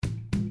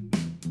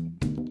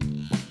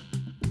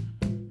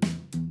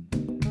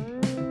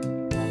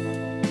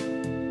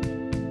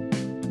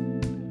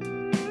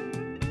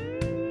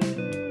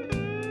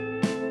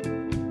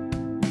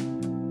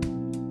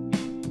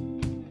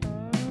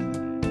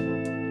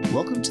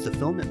Welcome to the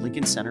Film at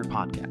Lincoln Center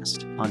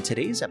podcast. On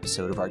today's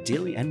episode of our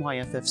daily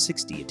NYFF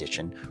 60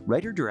 edition,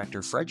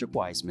 writer-director Frederick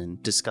Wiseman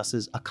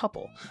discusses A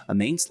Couple, a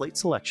main slate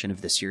selection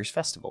of this year's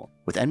festival,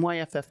 with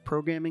NYFF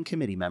Programming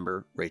Committee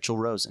member Rachel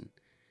Rosen.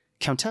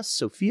 Countess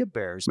Sophia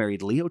Behrs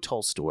married Leo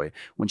Tolstoy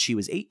when she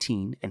was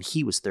 18 and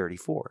he was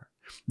 34.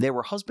 They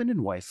were husband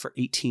and wife for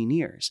 18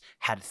 years,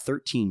 had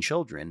 13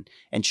 children,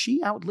 and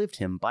she outlived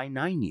him by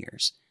 9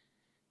 years.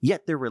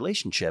 Yet their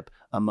relationship,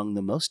 among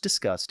the most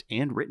discussed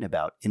and written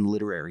about in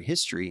literary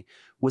history,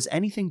 was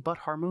anything but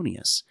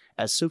harmonious,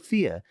 as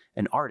Sophia,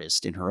 an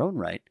artist in her own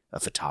right, a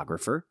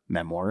photographer,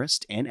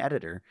 memoirist, and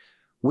editor,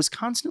 was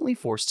constantly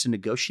forced to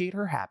negotiate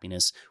her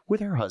happiness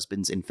with her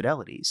husband's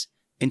infidelities.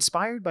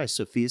 Inspired by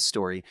Sophia's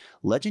story,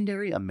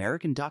 legendary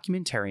American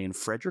documentarian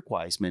Frederick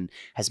Wiseman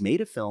has made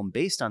a film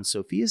based on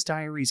Sophia's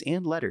diaries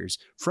and letters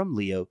from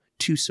Leo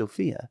to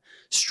Sophia,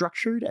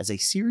 structured as a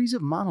series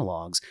of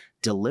monologues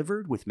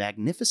delivered with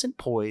magnificent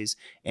poise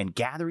and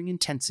gathering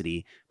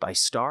intensity by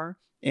star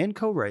and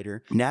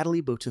co-writer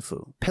Nathalie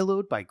Boutefeu.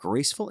 Pillowed by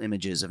graceful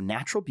images of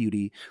natural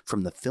beauty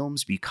from the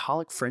film's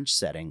bucolic French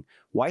setting,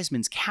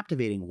 Wiseman's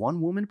captivating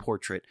one-woman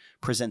portrait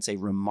presents a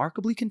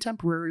remarkably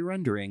contemporary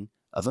rendering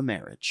of a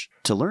marriage.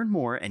 To learn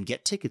more and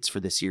get tickets for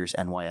this year's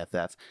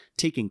NYFF,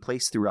 taking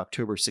place through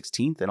October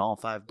 16th in all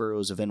 5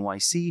 boroughs of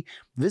NYC,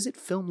 visit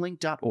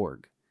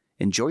filmlink.org.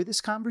 Enjoy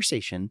this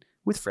conversation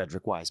with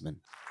Frederick Wiseman.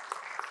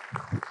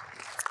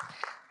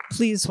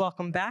 Please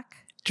welcome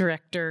back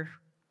Director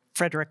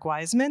Frederick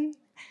Wiseman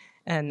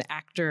and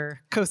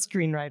actor,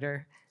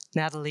 co-screenwriter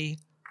Nathalie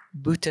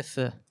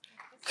Boutefeu.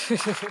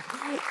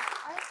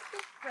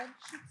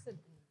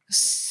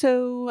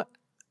 So,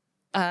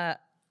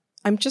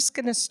 I'm just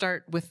going to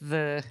start with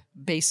the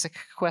basic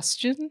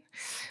question,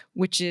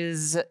 which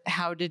is,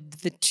 how did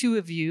the two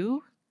of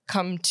you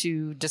come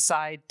to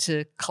decide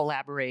to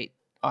collaborate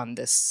on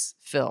this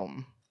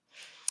film?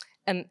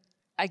 And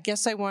I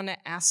guess I want to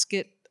ask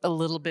it a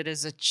little bit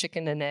as a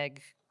chicken and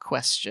egg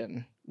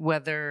question,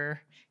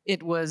 whether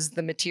it was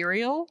the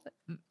material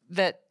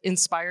that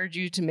inspired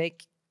you to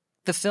make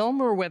the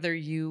film or whether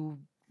you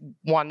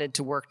wanted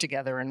to work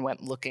together and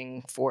went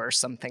looking for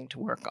something to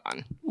work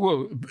on.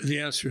 Well,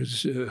 the answer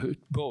is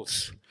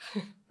both.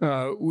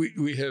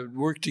 We had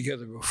worked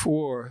together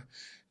before.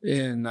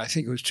 I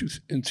think it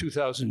was in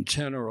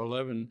 2010 or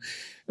 11,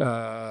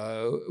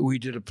 we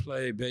did a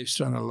play based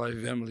on a life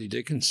of Emily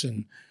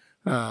Dickinson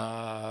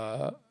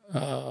in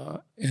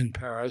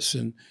Paris,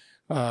 and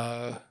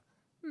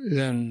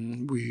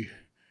then we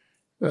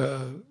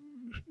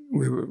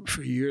were,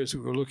 for years,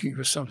 we were looking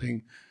for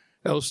something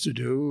else to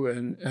do,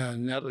 and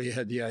Nathalie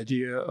had the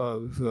idea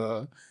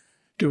of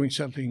doing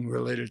something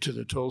related to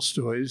the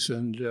Tolstoys,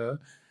 and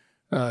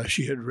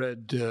she had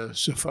read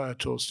Sophia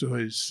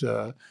Tolstoy's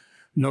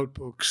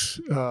notebooks,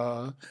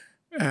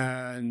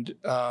 and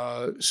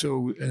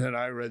then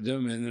I read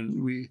them, and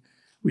then we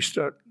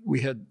started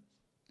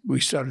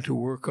to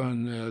work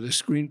on the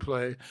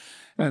screenplay,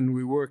 and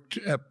we worked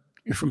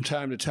from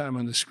time to time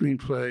on the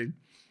screenplay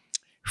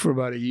for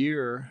about a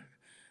year.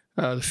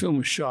 The film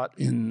was shot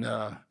in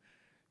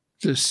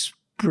the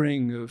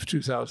spring of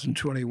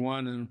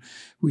 2021, and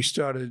we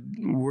started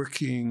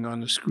working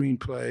on the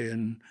screenplay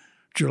in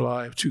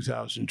July of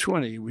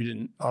 2020. We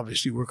didn't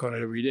obviously work on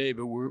it every day,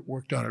 but we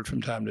worked on it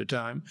from time to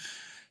time,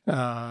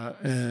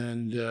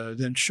 and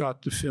then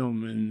shot the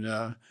film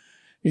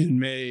in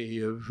May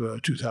of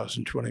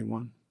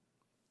 2021.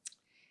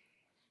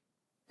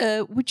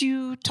 Would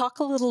you talk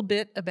a little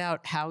bit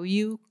about how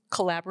you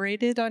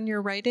collaborated on your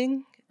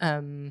writing?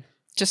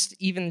 Just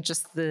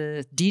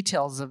the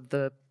details of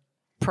the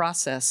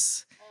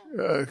process.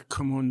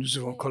 Comment nous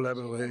avons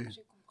collaboré?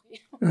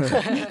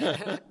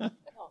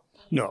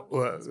 No,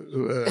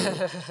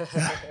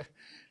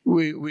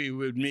 we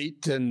would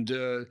meet and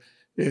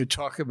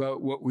talk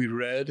about what we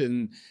read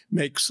and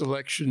make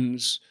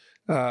selections,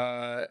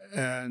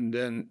 and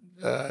then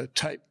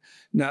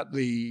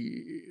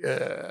Nathalie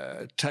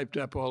typed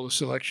up all the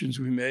selections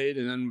we made,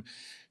 and then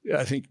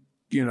I think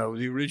the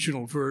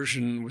original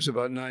version was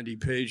about 90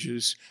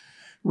 pages,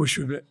 which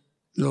would be,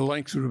 the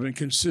length would have been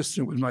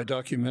consistent with my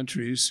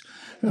documentaries,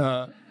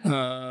 but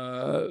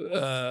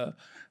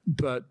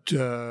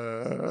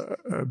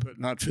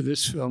not for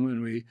this film.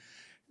 And we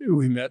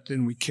met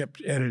and we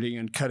kept editing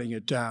and cutting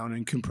it down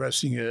and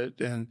compressing it.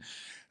 And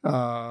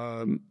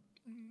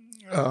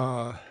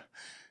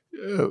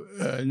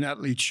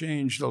Nathalie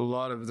changed a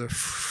lot of the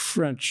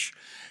French,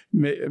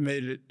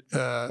 made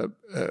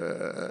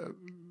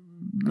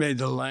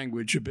the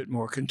language a bit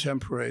more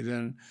contemporary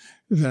than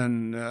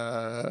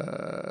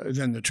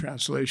the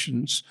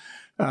translations,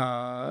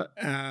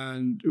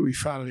 and we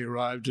finally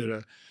arrived at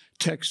a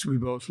text we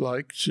both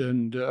liked,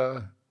 and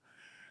the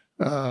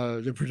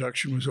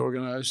production was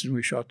organized, and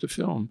we shot the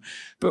film.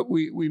 But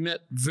we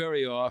met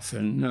very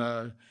often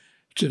to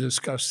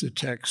discuss the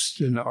text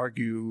and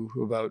argue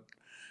about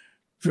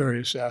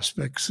various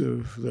aspects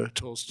of the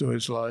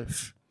Tolstoy's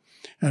life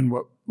and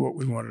what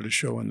we wanted to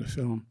show in the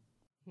film.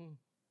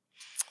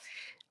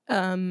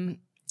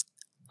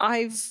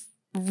 I've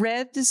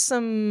read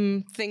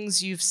some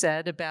things you've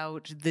said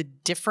about the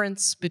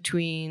difference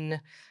between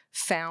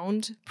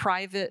found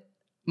private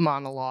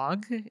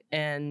monologue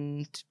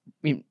and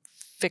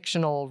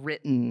fictional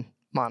written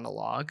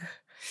monologue.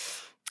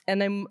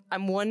 And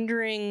I'm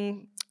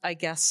wondering, I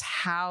guess,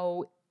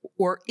 how,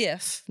 or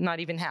if, not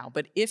even how,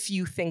 but if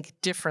you think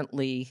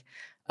differently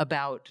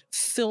about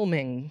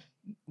filming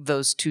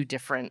those two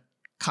different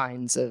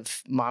kinds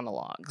of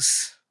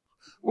monologues.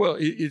 Well,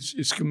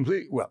 it's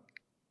complete. Well,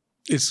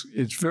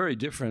 it's very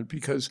different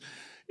because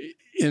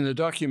in the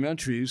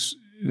documentaries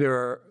there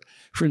are,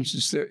 for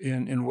instance,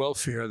 in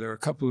Welfare there are a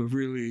couple of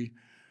really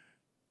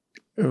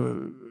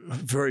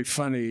very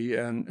funny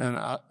and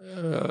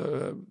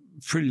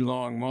pretty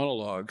long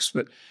monologues,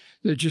 but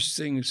they're just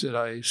things that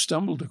I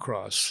stumbled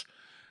across.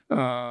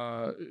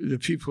 The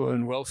people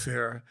in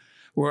Welfare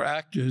were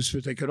actors,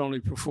 but they could only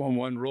perform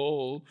one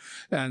role,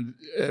 and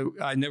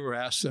I never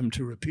asked them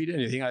to repeat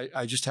anything.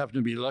 I just happened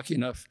to be lucky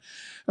enough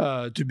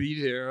to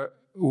be there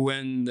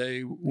when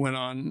they went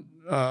on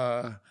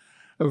a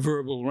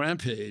verbal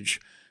rampage.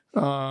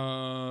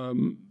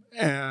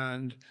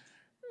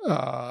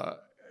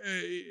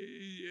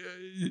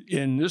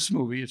 In this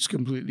movie, it's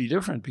completely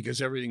different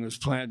because everything was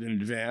planned in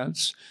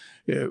advance.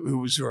 It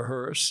was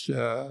rehearsed.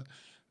 It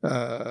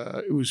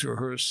was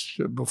rehearsed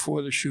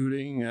before the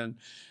shooting and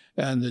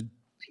the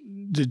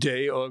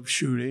day of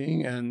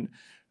shooting, and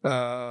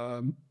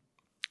the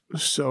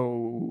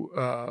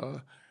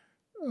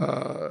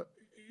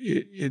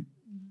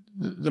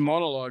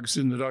monologues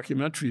in the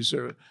documentaries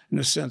are, in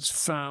a sense,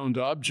 found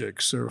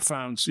objects or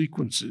found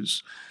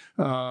sequences.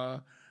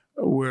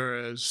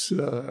 Whereas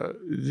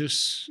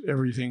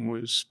everything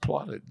was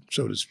plotted,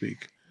 so to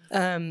speak.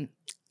 I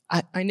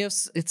know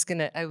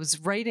I was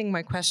writing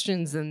my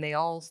questions and they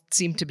all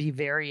seem to be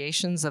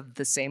variations of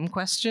the same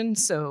question.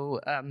 So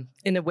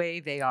in a way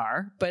they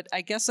are, but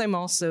I guess I'm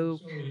also...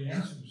 So the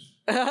answers.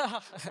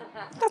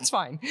 That's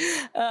fine.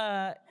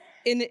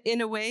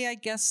 In a way, I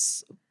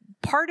guess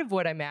part of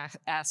what I'm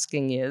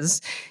asking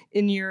is,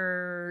 in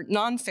your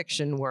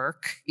nonfiction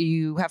work,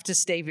 you have to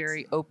stay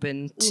very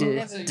open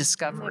to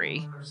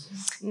discovery.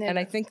 And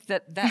I think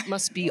that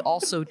must be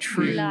also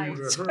true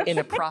in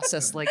a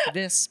process like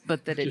this,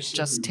 but that it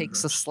just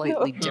takes a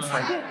slightly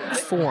different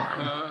form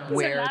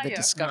where the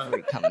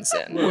discovery comes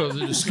in. Well,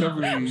 the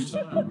discovery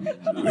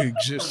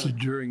existed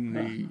during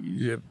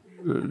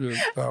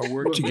our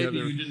work together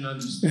on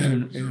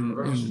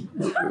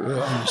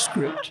the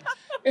script.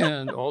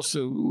 And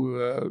also,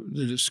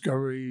 the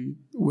discovery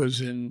was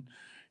in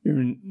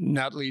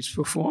Natalie's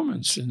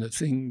performance and the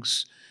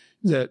things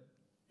that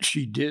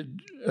she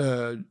did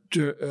as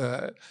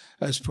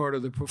part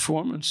of the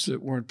performance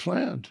that weren't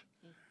planned.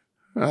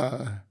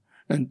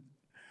 And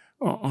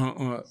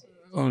on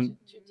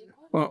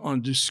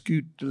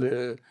discute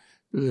le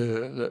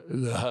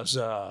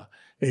hasard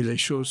et les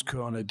choses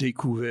qu'on a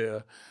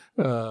découvertes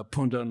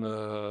pendant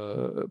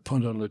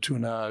le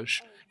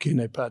tournage qui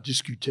n'est pas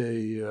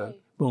discuté.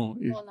 Bon,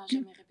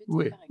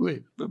 oui.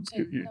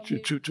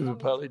 Tu veux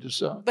parler de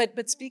ça?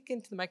 But speak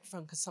into the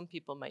microphone because some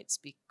people might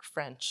speak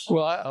French.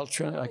 Well,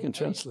 I can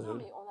translate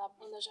it.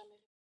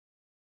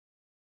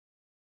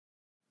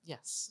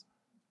 Yes.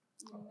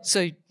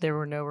 So there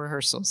were no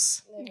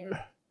rehearsals.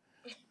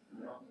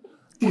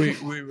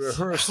 We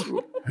rehearsed.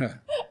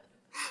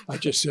 I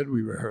just said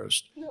we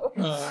rehearsed. Well,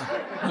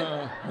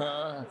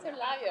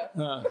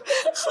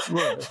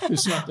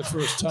 it's not the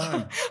first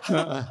time.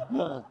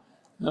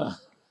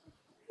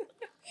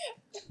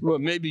 Well,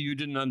 maybe you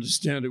didn't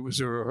understand it was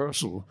a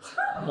rehearsal.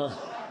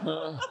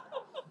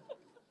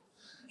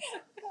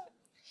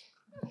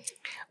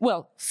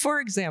 Well, for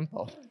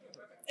example,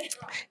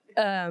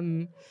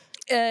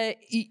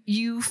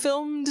 you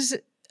filmed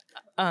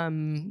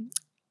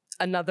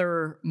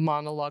another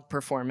monologue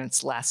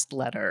performance, Last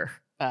Letter,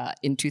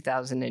 in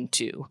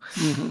 2002.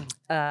 Mm-hmm.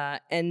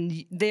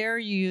 And there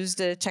you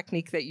used a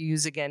technique that you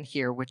use again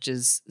here, which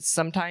is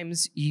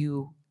sometimes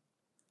you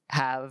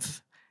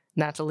have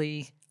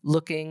Natalie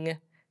looking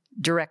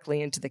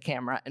directly into the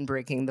camera and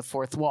breaking the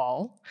fourth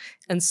wall,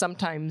 and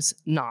sometimes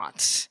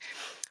not.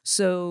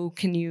 So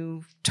can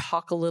you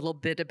talk a little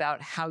bit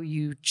about how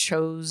you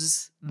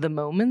chose the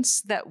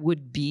moments that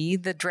would be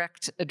the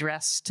direct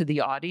address to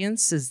the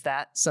audience? Is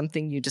that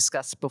something you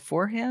discussed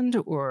beforehand,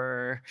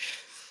 or?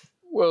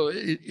 Well,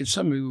 it's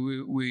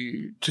something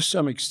we to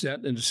some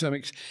extent, and to some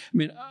extent, I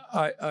mean,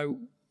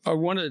 I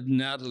wanted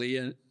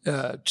Natalie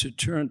to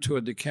turn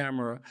toward the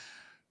camera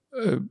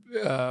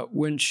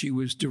when she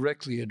was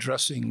directly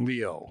addressing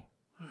Leo,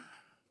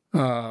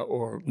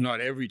 or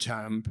not every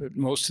time, but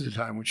most of the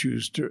time when she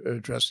was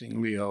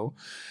addressing Leo,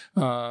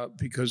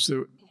 because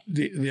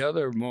the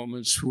other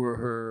moments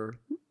were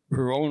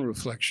her own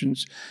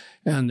reflections,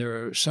 and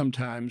there are some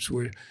times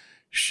where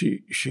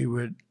she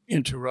would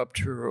interrupt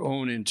her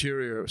own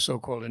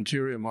so-called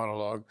interior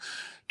monologue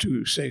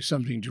to say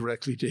something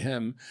directly to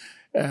him,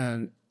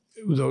 and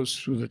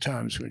those were the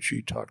times when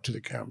she talked to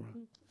the camera.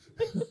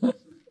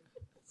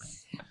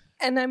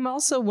 And I'm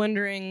also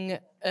wondering,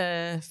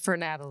 for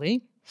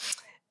Natalie,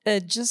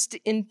 Just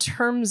in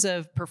terms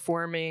of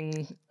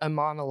performing a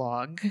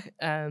monologue,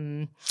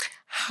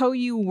 how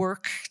you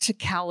work to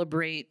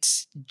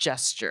calibrate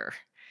gesture.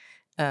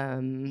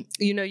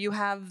 You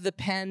have the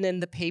pen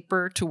and the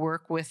paper to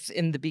work with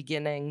in the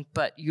beginning,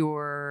 but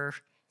your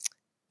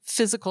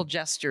physical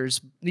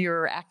gestures,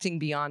 you're acting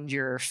beyond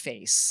your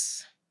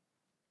face.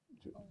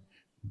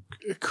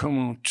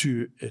 Comment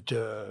tu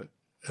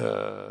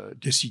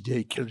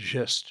décider quel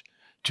geste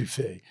tu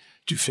fais?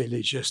 Tu fais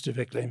les gestes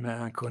avec les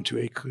mains quand tu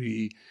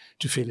écris,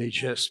 tu fais les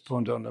gestes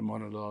pendant le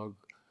monologue.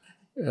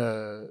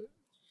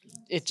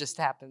 It just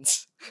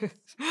happens.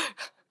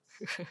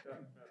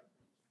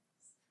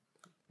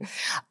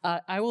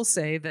 I will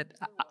say that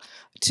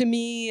to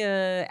me,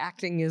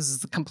 acting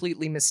is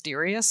completely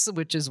mysterious,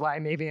 which is why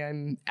maybe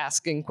I'm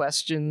asking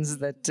questions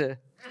that...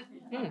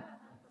 Yes,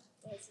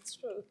 it's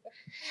true.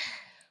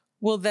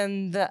 Well,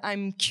 then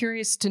I'm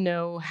curious to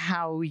know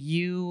how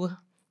you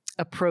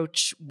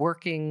approach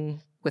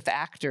working with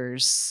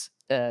actors,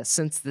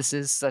 since this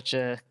is such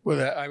a...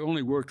 Well, I've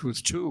only worked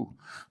with two,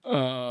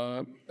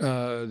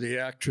 the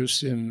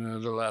actress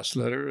in The Last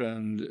Letter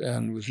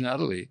and with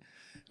Natalie.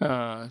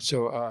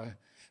 So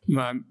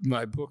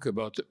my book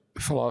about the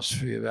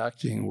philosophy of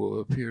acting will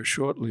appear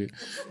shortly.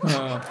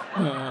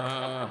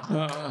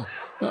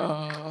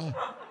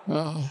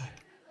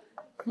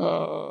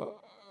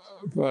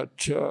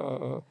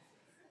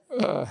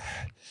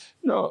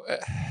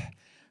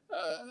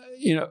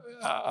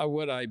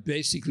 What I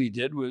basically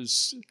did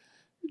was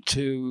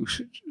the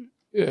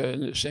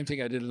same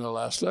thing I did in The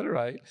Last Letter.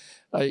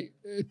 I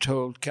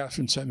told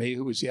Catherine Samé,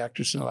 who was the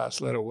actress in The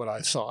Last Letter, what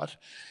I thought,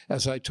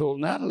 as I told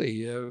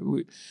Natalie.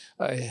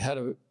 I had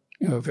a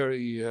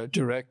very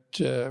direct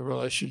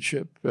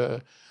relationship.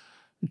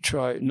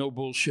 Try no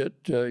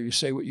bullshit. You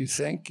say what you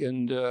think,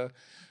 and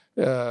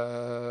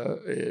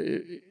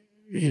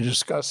you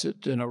discuss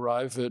it and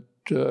arrive at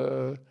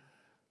a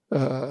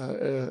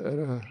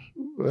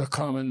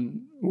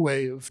common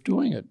way of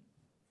doing it.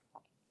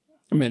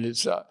 I mean,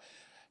 it's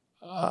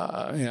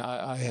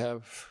I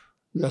have.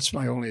 That's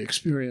my only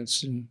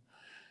experience in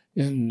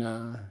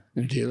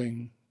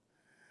dealing.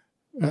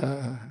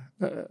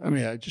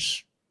 I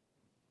just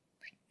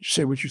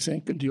say what you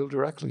think and deal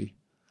directly.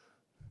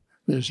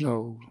 It's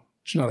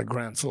not a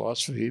grand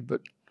philosophy,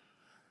 but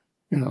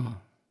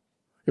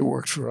it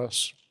works for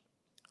us.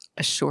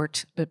 A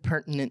short but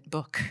pertinent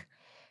book.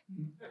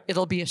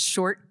 It'll be a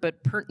short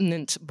but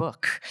pertinent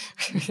book.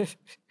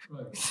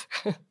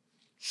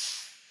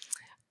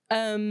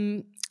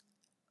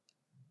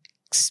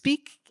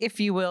 Speak, if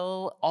you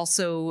will,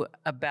 also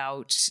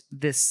about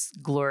this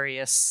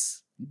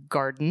glorious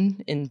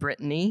garden in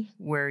Brittany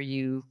where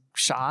you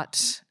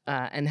shot,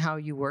 and how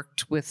you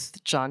worked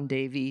with John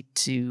Davey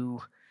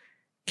to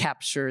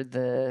capture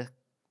the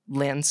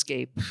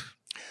landscape.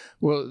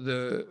 Well,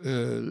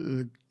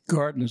 the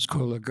garden is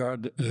called a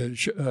garden,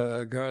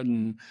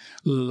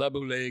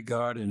 Laboulaye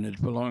Garden.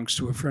 It belongs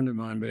to a friend of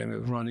mine by the name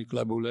of Veronique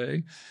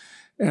Laboulaye.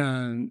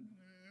 And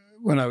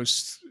when I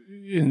was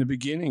in the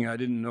beginning, I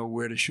didn't know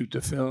where to shoot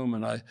the film,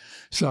 and I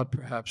thought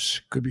perhaps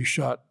it could be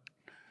shot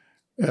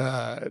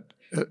in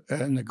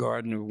the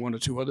garden of one or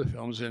two other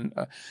films. And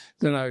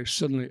then I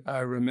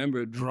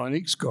remembered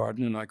Veronique's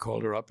garden, and I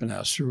called her up and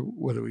asked her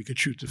whether we could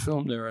shoot the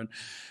film there. And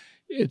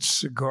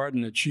it's a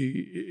garden that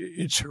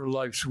it's her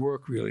life's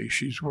work, really.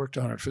 She's worked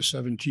on it for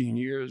 17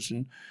 years,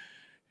 and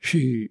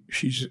she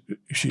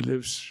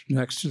lives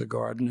next to the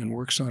garden and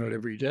works on it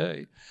every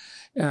day.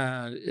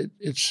 And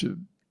it's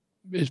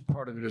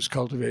part of it is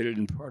cultivated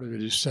and part of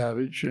it is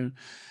savage. And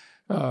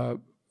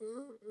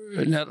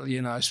Natalie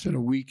and I spent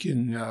a week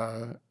in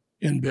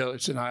Belle.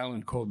 It's an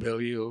island called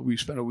Belle-Île. We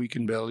spent a week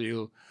in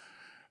Belle-Île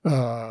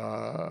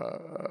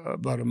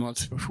about a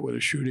month before the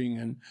shooting,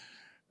 and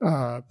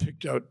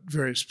picked out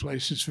various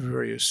places for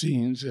various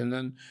scenes. And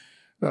then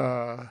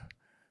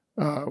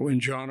when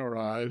John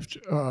arrived,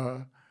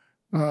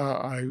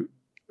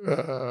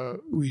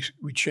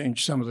 we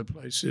changed some of the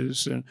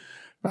places, and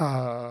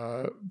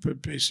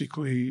but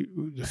basically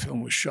the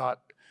film was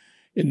shot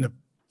in the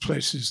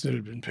places that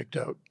had been picked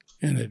out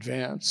in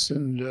advance.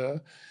 And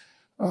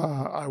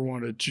I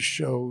wanted to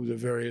show the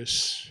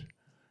various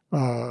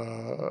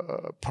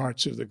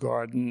parts of the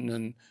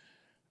garden,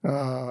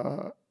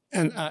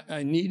 and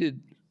I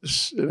needed.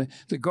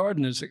 The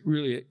garden is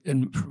really,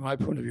 from my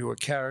point of view, a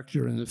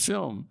character in the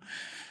film,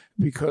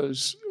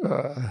 because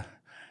on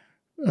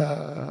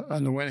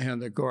the one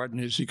hand, the garden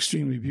is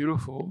extremely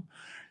beautiful,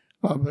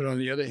 but on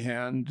the other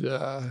hand,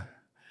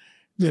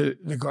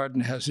 the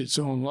garden has its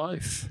own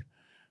life,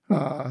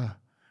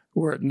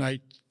 where at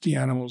night the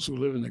animals who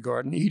live in the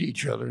garden eat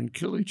each other and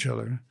kill each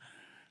other.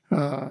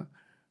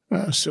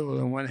 So on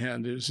the one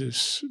hand, there's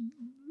this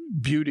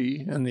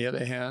beauty, and on the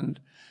other hand,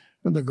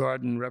 the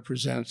garden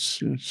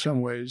represents, in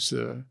some ways,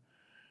 the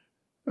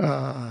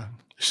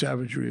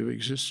savagery of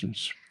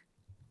existence.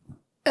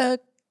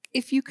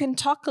 If you can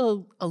talk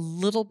a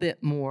little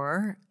bit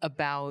more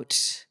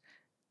about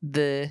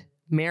the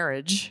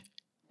marriage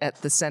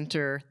at the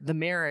center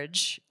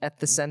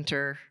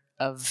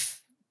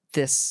of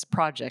this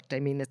project. I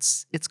mean,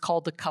 it's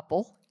called A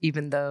Couple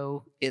even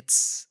though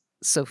it's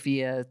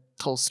Sophia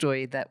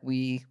Tolstoy that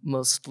we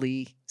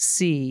mostly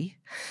see.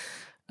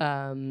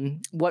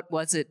 What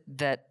was it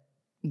that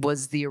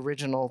was the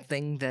original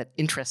thing that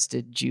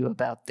interested you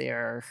about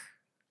their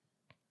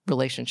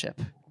relationship?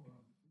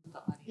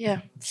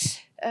 Yeah.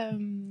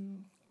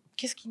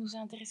 Qu'est-ce qui nous a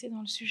intéressés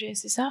dans le sujet,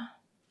 c'est ça?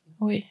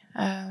 Oui.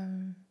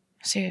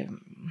 C'est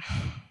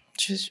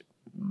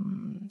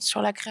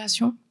sur la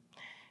création,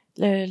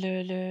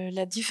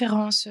 la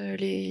différence,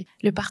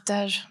 le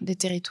partage des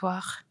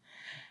territoires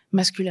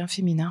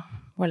masculin-féminin.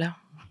 Voilà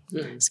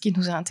ce qui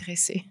nous a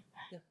intéressés.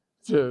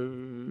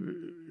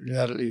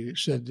 Natalie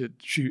said that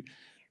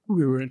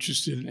we were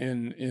interested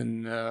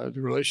in the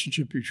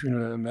relationship between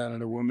a man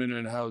and a woman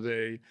and how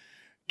they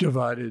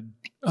divided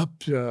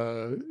up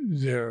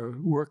their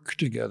work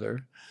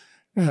together.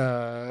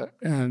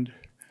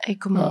 Et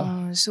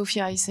comment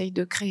Sophia essaye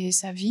de créer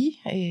sa vie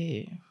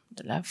et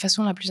de la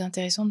façon la plus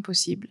intéressante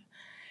possible.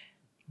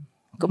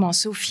 Comment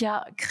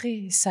Sophia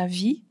crée sa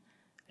vie,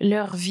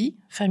 leur vie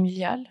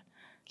familiale,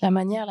 de la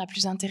manière la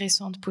plus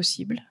intéressante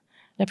possible,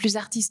 la plus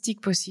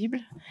artistique possible,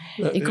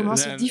 et comment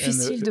c'est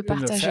difficile de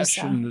partager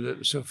ça.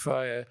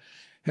 Sophia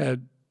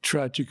had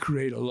tried to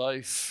create a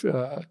life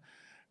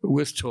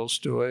with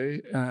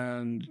Tolstoy,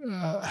 and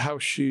how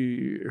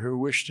her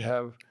wish to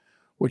have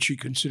what she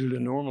considered a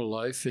normal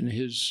life, and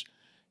his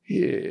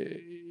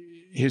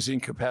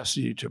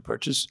incapacity to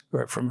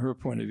participate, from her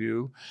point of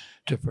view,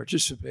 to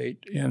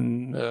participate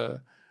in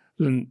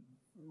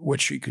what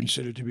she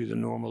considered to be the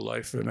normal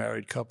life of a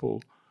married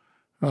couple.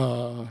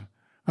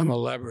 I'm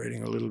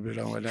elaborating a little bit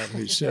on what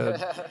Natalie said,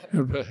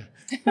 but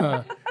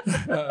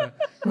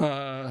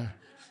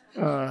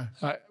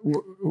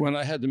when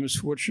I had the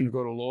misfortune to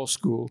go to law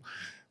school,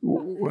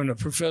 when a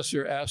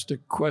professor asked a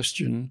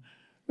question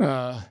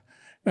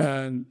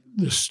and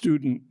the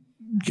student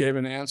gave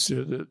an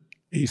answer that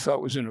he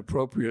thought was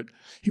inappropriate,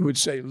 he would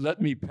say,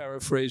 "Let me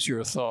paraphrase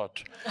your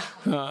thought,"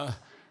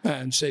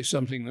 and say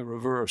something the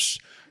reverse.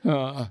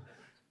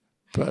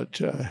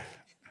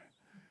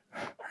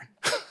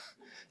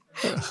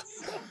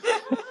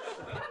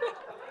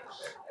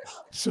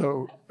 So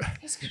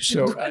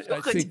I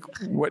think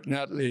what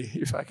Natalie,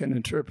 if I can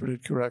interpret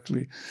it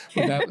correctly,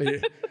 what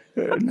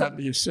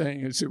Natalie is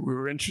saying is that we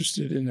were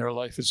interested in their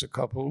life as a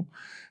couple,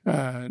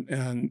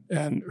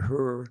 and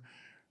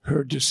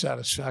her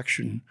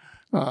dissatisfaction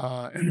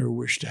and her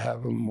wish to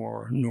have a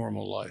more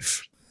normal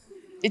life.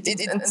 It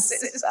didn't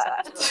say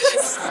that.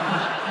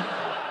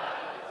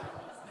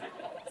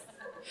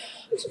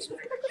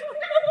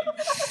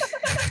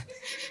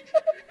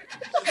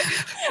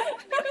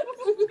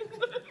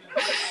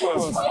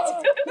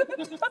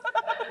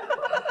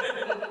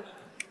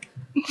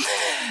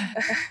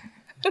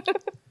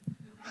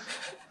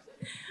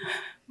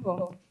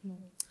 Bon.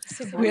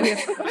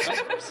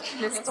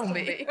 Laisse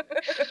tomber.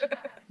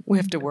 We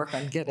have to work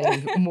on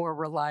getting more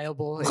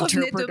reliable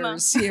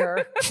interpreters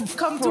here.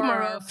 Come for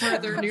tomorrow.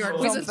 Further New York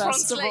With Film a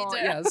Festival.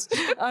 translator. Yes,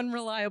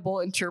 unreliable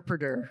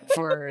interpreter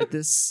for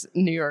this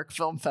New York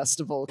Film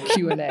Festival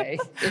Q&A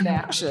in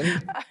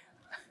action.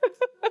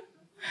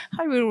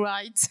 I will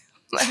write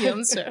my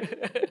answer.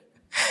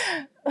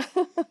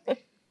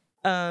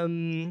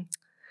 And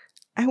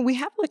we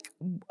have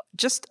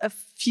just a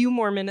few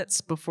more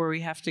minutes before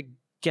we have to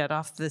get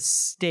off the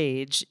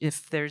stage.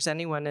 If there's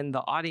anyone in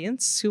the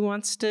audience who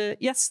wants to,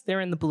 yes,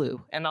 they're in the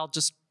blue. And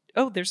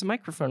there's a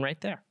microphone right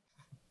there.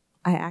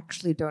 I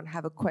actually don't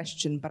have a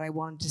question, but I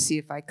wanted to see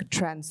if I could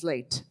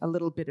translate a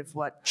little bit of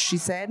what she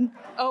said.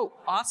 Oh,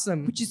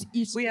 awesome. Which is,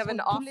 we have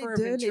an offer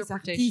of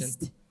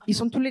interpretation. Ils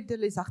sont tous les deux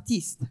les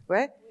artistes,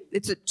 right?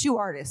 It's two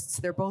artists.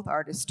 They're both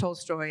artists,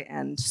 Tolstoy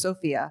and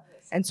Sophia.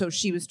 And so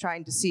she was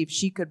trying to see if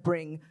she could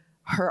bring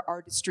her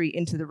artistry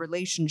into the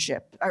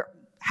relationship. Or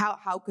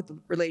how could the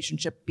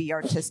relationship be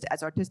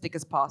as artistic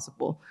as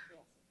possible?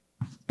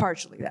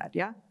 Partially that,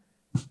 yeah?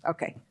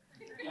 Okay.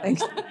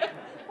 Thanks.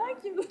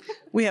 Thank you.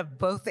 We have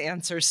both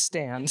answers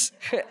stand,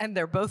 and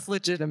they're both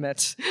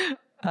legitimate.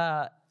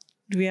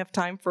 Do we have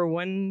time for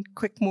one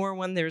quick more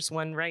one? There's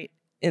one right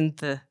in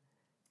the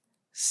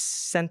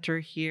center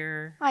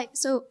here. Hi,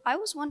 so I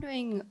was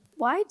wondering,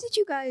 why did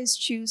you guys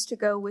choose to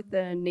go with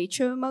the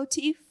nature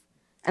motif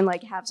and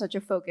have such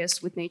a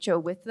focus with nature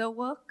with the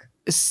work?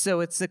 So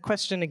it's a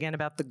question again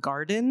about the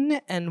garden,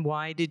 and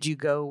why did you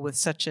go with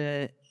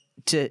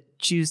to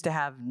choose to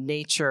have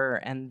nature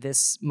and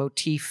this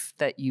motif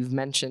that you've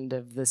mentioned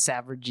of the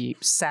savagery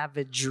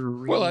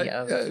Well,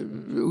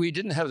 we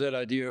didn't have that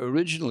idea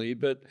originally,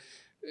 but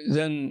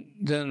then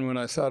when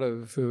I thought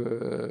of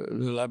the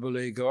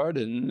Laboulaye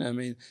Garden, I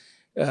mean,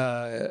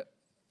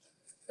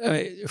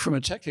 from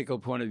a technical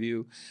point of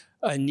view,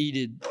 I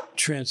needed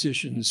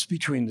transitions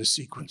between the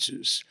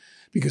sequences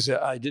because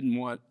I didn't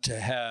want to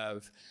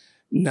have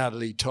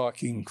Natalie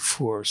talking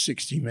for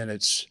 60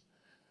 minutes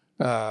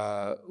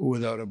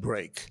without a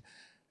break.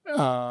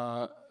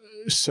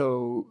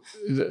 So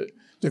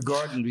the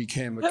garden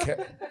became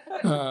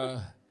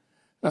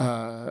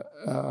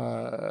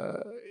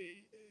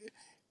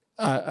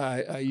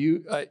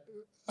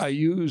I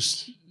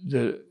used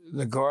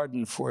the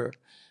garden for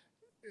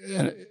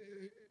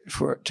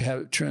to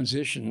have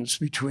transitions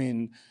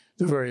between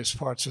the various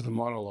parts of the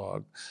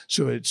monologue.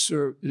 So it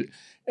served,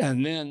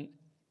 and then,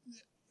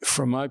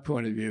 from my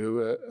point of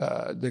view,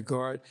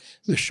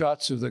 the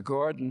shots of the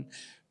garden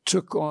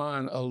took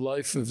on a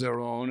life of their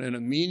own and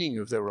a meaning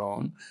of their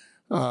own,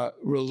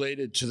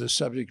 related to the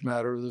subject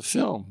matter of the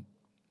film.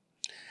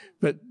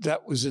 But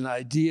that was an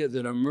idea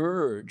that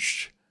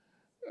emerged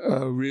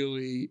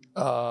really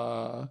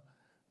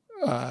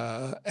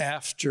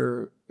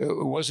after.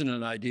 It wasn't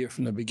an idea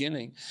from the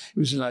beginning. It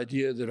was an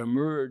idea that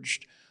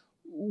emerged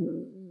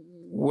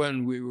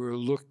when we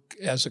were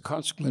as a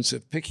consequence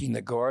of picking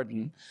the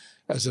garden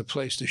as a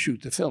place to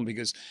shoot the film,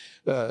 because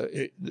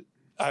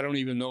I don't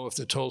even know if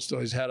the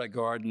Tolstoys had a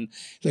garden.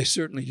 They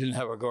certainly didn't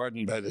have a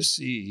garden by the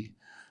sea.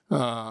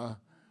 So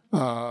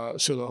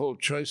the whole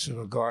choice of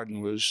a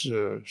garden was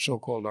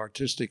so-called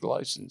artistic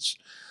license.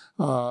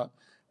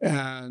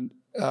 And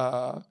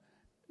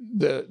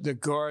the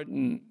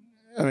garden,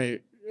 I mean,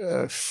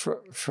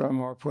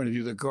 from our point of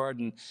view, the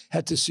garden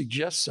had to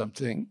suggest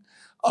something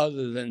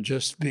other than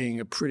just being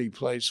a pretty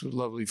place with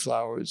lovely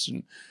flowers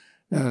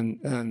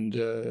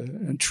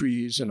and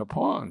trees and a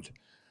pond.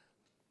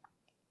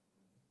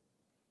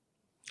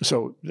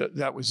 So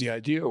that was the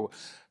idea,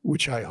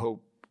 which I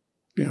hope,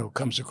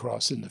 comes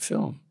across in the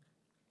film.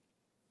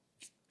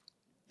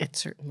 It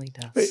certainly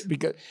does.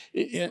 Because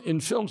in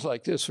films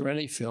like this, or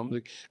any film,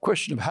 the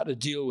question of how to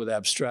deal with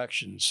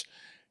abstractions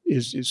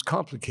is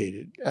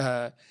complicated.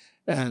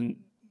 In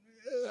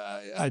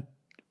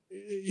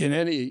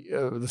any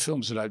of the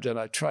films that I've done,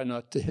 I try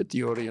not to hit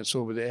the audience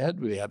over the head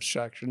with the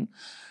abstraction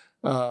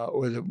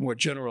or the more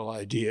general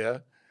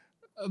idea,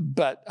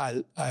 but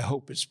I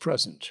hope it's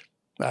present.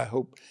 I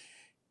hope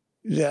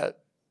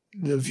that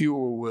the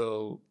viewer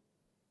will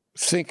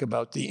think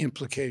about the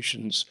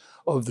implications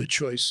of the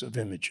choice of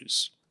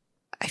images.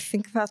 I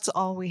think that's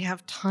all we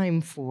have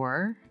time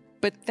for.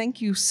 But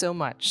thank you so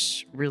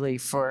much, really,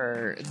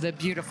 for the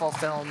beautiful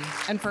film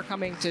and for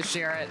coming to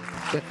share it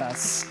with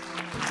us.